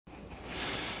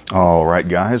All right,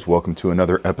 guys, welcome to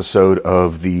another episode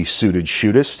of the Suited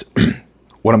Shootist.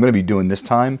 What I'm going to be doing this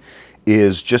time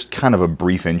is just kind of a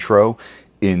brief intro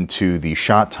into the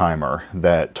shot timer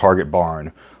that Target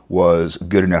Barn was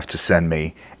good enough to send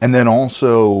me, and then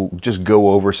also just go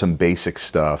over some basic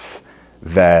stuff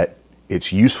that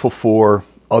it's useful for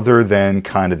other than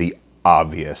kind of the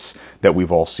obvious that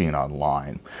we've all seen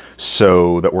online,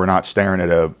 so that we're not staring at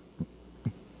a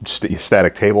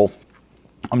static table.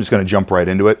 I'm just going to jump right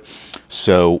into it.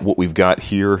 So what we've got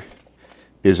here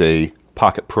is a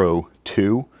Pocket Pro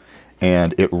 2,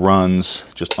 and it runs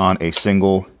just on a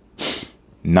single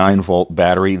 9-volt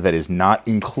battery that is not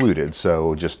included.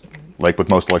 So just like with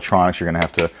most electronics, you're going to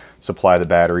have to supply the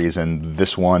batteries, and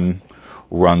this one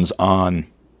runs on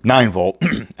 9-volt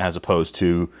as opposed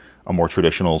to a more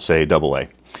traditional, say, AA.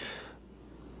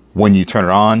 When you turn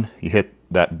it on, you hit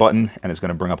that button and it's going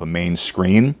to bring up a main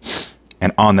screen.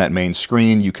 And on that main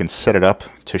screen, you can set it up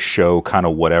to show kind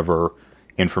of whatever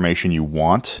information you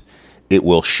want. It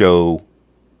will show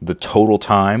the total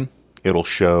time. It'll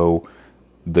show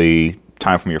the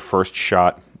time from your first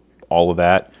shot, all of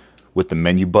that. With the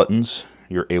menu buttons,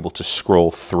 you're able to scroll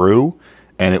through,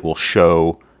 and it will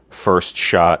show first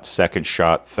shot, second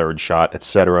shot, third shot,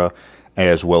 etc.,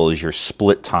 as well as your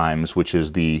split times, which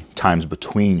is the times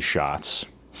between shots.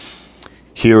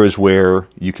 Here is where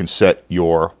you can set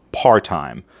your par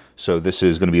time. So this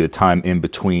is going to be the time in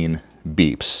between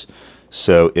beeps.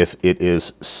 So if it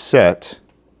is set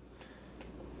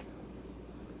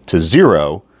to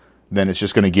 0, then it's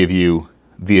just going to give you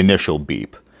the initial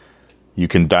beep. You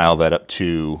can dial that up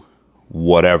to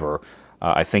whatever.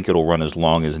 I think it'll run as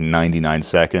long as 99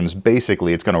 seconds.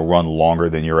 Basically, it's going to run longer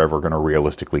than you're ever going to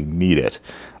realistically need it.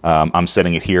 I'm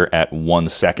setting it here at 1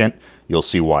 second. You'll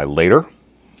see why later.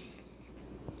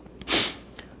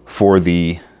 For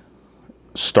the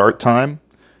start time,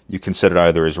 you can set it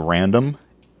either as random,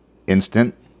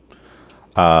 instant.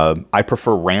 I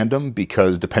prefer random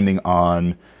because depending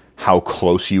on how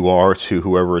close you are to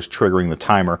whoever is triggering the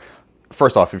timer,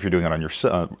 first off, if you're doing it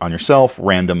on yourself,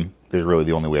 random is really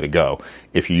the only way to go.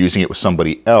 If you're using it with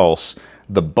somebody else,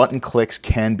 the button clicks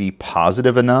can be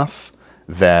positive enough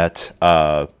that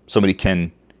somebody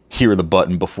can hear the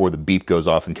button before the beep goes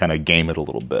off and kind of game it a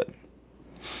little bit.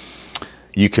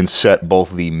 You can set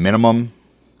both the minimum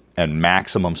and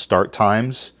maximum start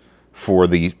times for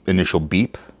the initial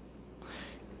beep.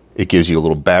 It gives you a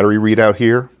little battery readout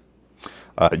here.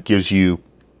 It gives you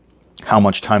how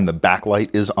much time the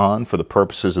backlight is on for the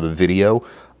purposes of the video.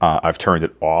 I've turned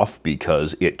it off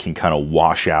because it can kind of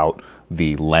wash out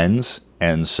the lens,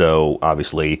 and so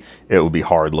obviously it would be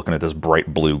hard looking at this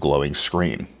bright blue glowing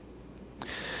screen.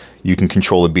 You can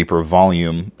control the beeper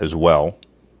volume as well.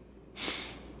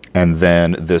 And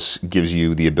then this gives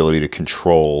you the ability to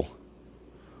control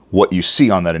what you see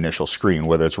on that initial screen,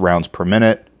 whether it's rounds per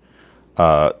minute,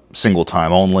 single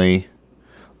time only,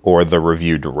 or the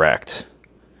review direct.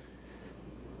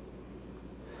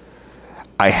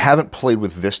 I haven't played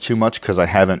with this too much because I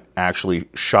haven't actually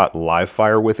shot live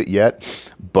fire with it yet,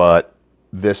 but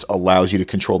this allows you to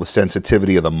control the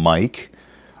sensitivity of the mic.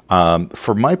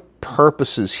 For my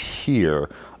purposes here,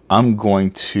 I'm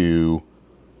going to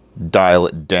dial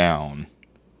it down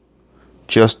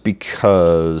just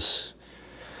because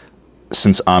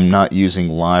since I'm not using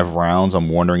live rounds, I'm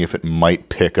wondering if it might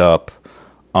pick up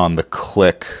on the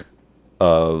click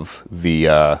of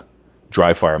the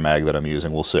dry fire mag that I'm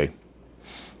using. We'll see.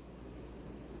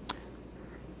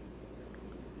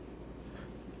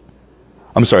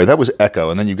 I'm sorry, that was echo,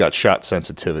 and then you've got shot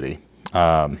sensitivity.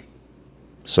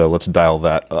 So let's dial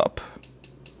that up.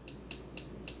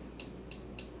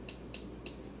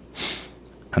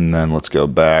 And then let's go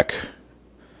back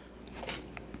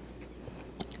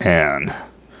and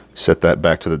set that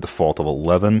back to the default of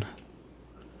 11.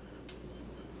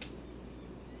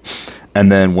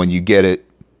 And then when you get it,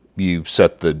 you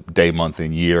set the day, month,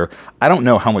 and year. I don't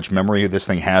know how much memory this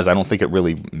thing has. I don't think it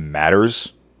really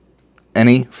matters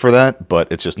any for that, but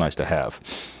it's just nice to have.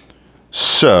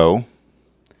 So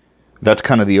that's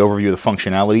kind of the overview of the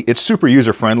functionality. It's super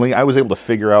user-friendly. I was able to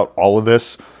figure out all of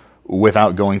this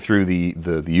without going through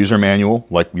the user manual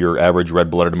like your average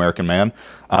red-blooded American man.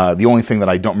 The only thing that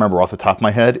I don't remember off the top of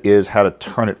my head is how to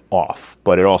turn it off,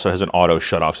 but it also has an auto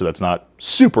shut-off, so that's not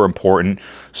super important.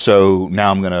 So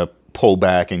now I'm going to pull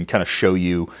back and kind of show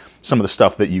you some of the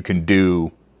stuff that you can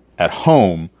do at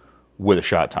home with a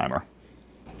shot timer.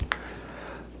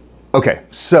 Okay,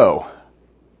 so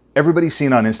everybody's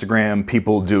seen on Instagram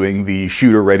people doing the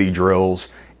shooter-ready drills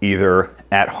either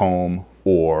at home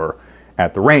or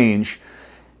at the range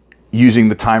using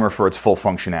the timer for its full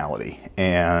functionality.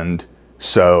 And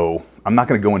so I'm not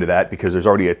going to go into that because there's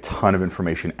already a ton of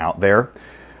information out there.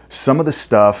 Some of the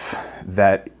stuff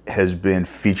that has been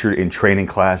featured in training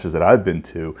classes that I've been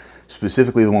to,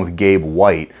 specifically the one with Gabe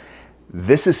White,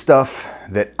 this is stuff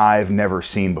that I've never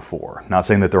seen before. Not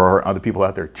saying that there are other people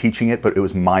out there teaching it, but it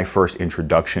was my first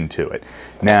introduction to it.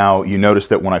 Now, you notice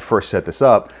that when I first set this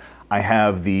up, I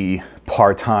have the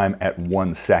par time at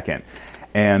 1 second.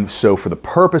 And so for the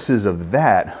purposes of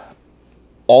that,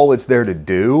 all it's there to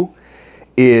do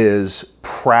is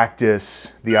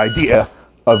practice the idea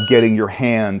of getting your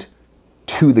hand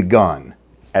to the gun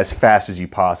as fast as you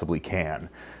possibly can.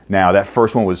 Now, that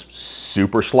first one was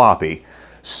super sloppy,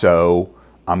 so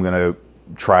I'm gonna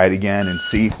try it again and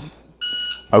see.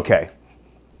 Okay,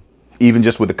 even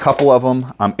just with a couple of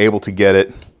them, I'm able to get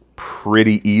it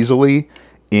pretty easily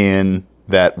in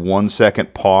that 1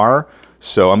 second par.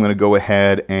 So I'm gonna go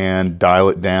ahead and dial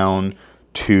it down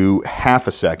to ½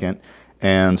 a second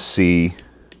and see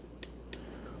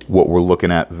what we're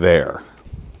looking at there.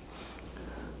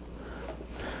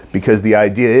 Because the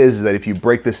idea is that if you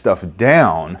break this stuff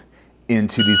down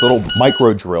into these little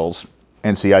micro drills,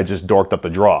 and see, I just dorked up the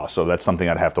draw, so that's something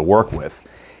I'd have to work with.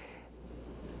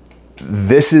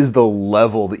 This is the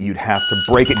level that you'd have to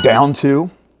break it down to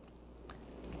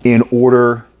in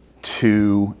order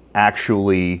to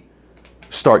actually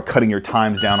start cutting your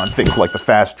times down on things like the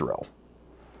fast drill.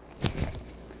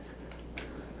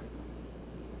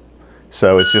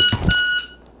 So it's just,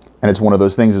 and it's one of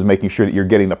those things is making sure that you're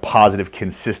getting the positive,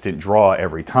 consistent draw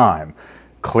every time.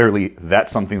 Clearly,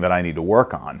 that's something that I need to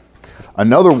work on.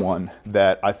 Another one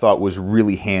that I thought was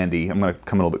really handy, I'm going to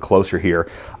come a little bit closer here.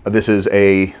 This is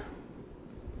a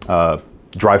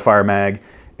dry fire mag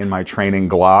in my training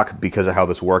Glock. Because of how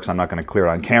this works, I'm not going to clear it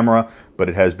on camera, but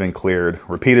it has been cleared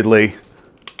repeatedly.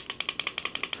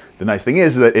 The nice thing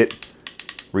is that it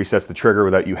resets the trigger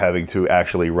without you having to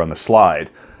actually run the slide.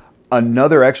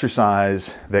 Another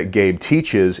exercise that Gabe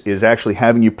teaches is actually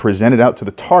having you present it out to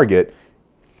the target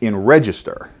in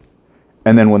register.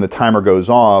 And then when the timer goes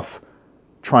off,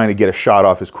 trying to get a shot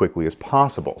off as quickly as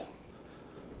possible.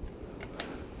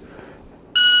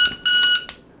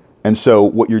 And so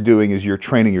what you're doing is you're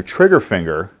training your trigger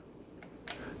finger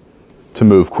to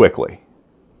move quickly.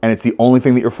 And it's the only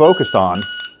thing that you're focused on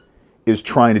is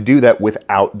trying to do that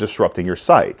without disrupting your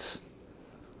sights.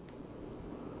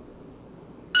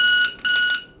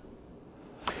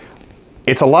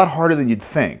 It's a lot harder than you'd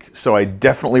think, so I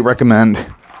definitely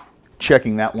recommend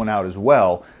checking that one out as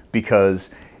well, because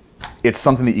it's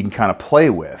something that you can kind of play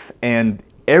with. And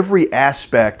every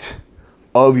aspect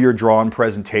of your draw and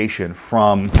presentation,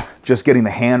 from just getting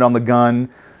the hand on the gun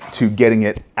to getting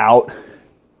it out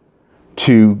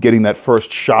to getting that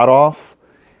first shot off,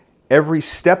 every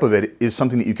step of it is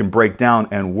something that you can break down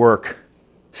and work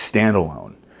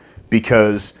standalone.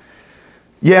 Because,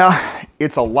 yeah,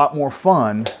 it's a lot more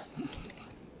fun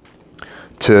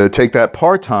to take that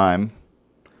par time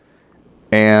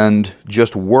and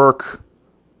just work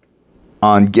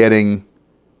on getting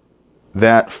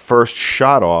that first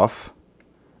shot off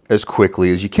as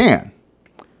quickly as you can.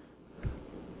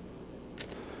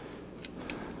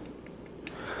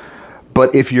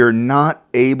 But if you're not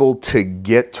able to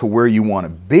get to where you want to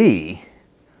be,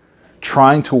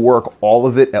 trying to work all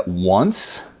of it at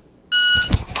once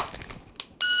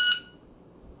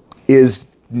is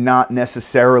not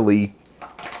necessarily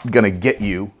going to get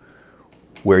you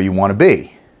where you want to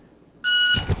be.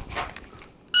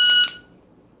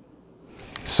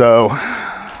 So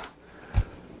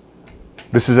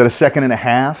this is at 1.5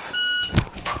 seconds.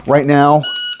 Right now,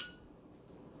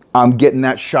 I'm getting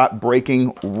that shot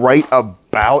breaking right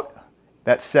about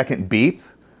that second beep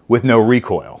with no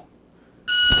recoil.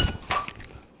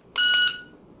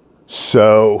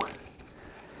 So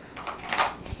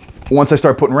once I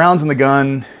start putting rounds in the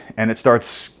gun and it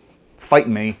starts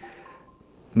fighting me,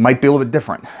 it might be a little bit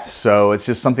different. So it's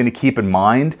just something to keep in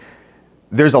mind.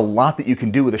 There's a lot that you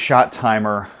can do with a shot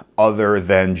timer other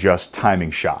than just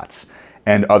timing shots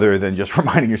and other than just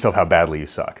reminding yourself how badly you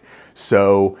suck.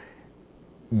 So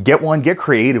get one, get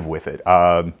creative with it.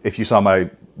 If you saw my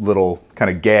little kind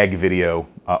of gag video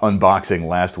unboxing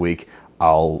last week,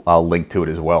 I'll link to it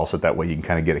as well, so that way you can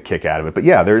kind of get a kick out of it. But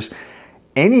yeah, there's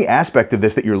any aspect of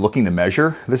this that you're looking to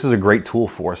measure, this is a great tool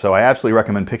for. So I absolutely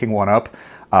recommend picking one up.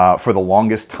 For the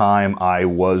longest time, I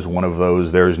was one of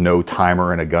those there's no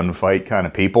timer in a gunfight kind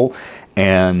of people.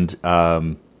 And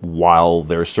while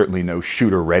there's certainly no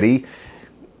shooter ready,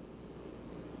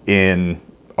 in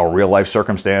a real life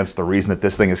circumstance, the reason that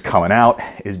this thing is coming out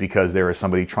is because there is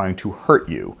somebody trying to hurt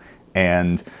you.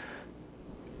 And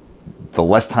the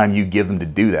less time you give them to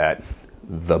do that,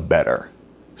 the better.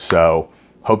 So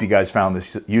Hope you guys found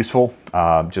this useful.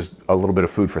 Just a little bit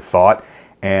of food for thought,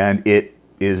 and it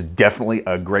is definitely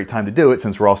a great time to do it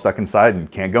since we're all stuck inside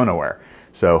and can't go nowhere.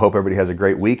 So hope everybody has a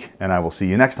great week, and I will see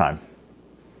you next time.